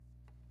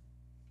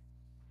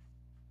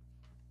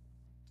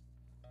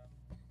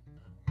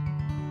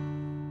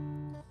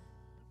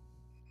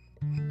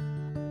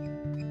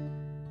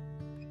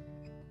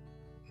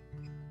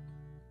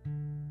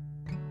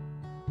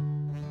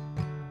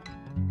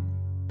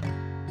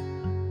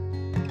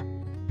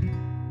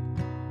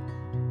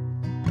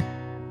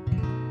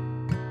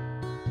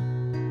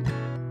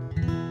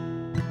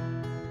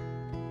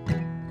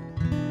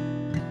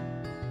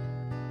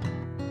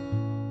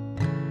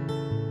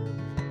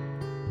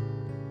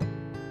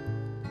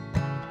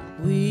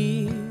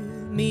We'll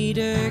meet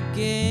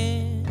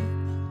again,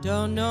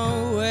 don't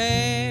know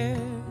where,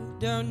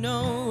 don't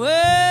know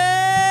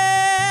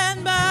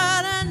when,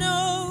 but I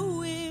know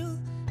we'll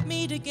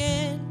meet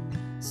again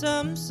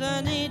some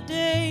sunny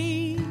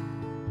day.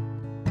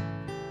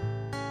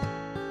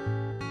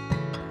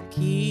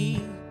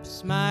 Keep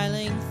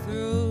smiling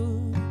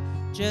through,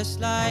 just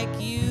like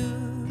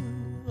you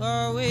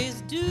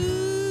always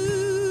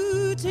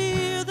do,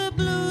 till the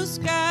blue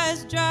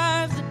skies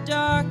drive the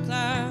dark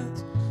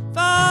clouds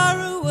far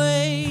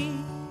away.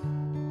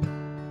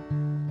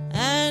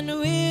 And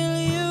will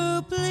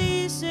you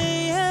please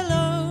say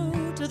hello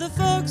to the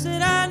folks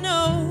that I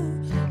know?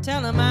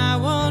 Tell them I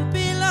won't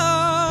be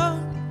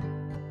long.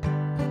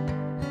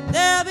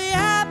 They'll be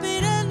happy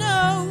to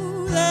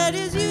know that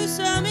as you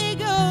saw me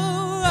go,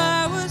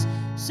 I was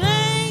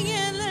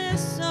singing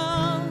this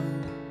song.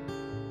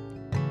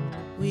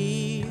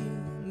 We'll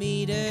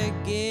meet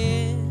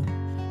again,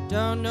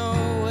 don't know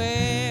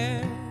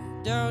where,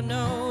 don't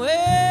know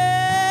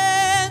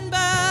when,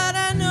 but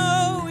I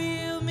know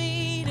we'll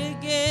meet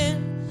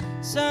again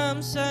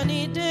some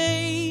sunny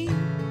day.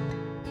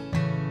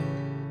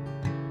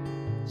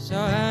 So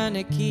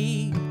honey,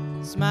 keep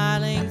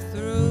smiling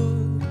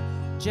through,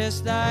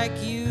 just like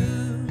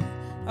you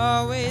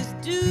always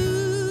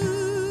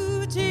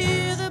do,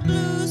 till the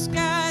blue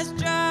skies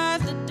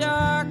drive the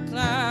dark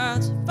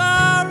clouds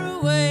far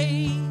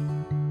away.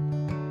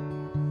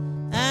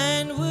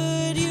 And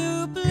would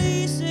you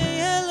please say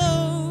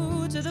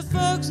hello to the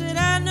folks that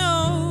I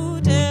know?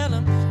 Tell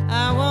them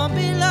I won't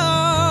be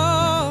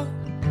long.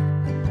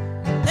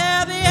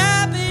 They'll be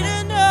happy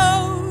to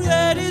know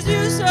that as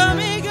you saw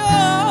me go,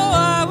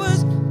 I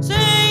was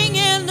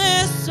singing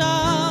this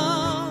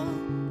song.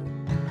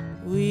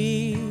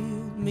 We'll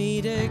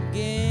meet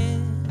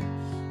again,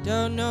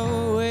 don't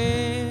know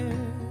where,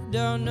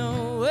 don't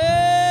know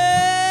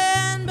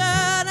when,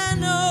 but I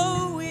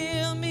know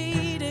we'll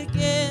meet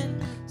again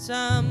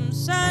some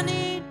sunny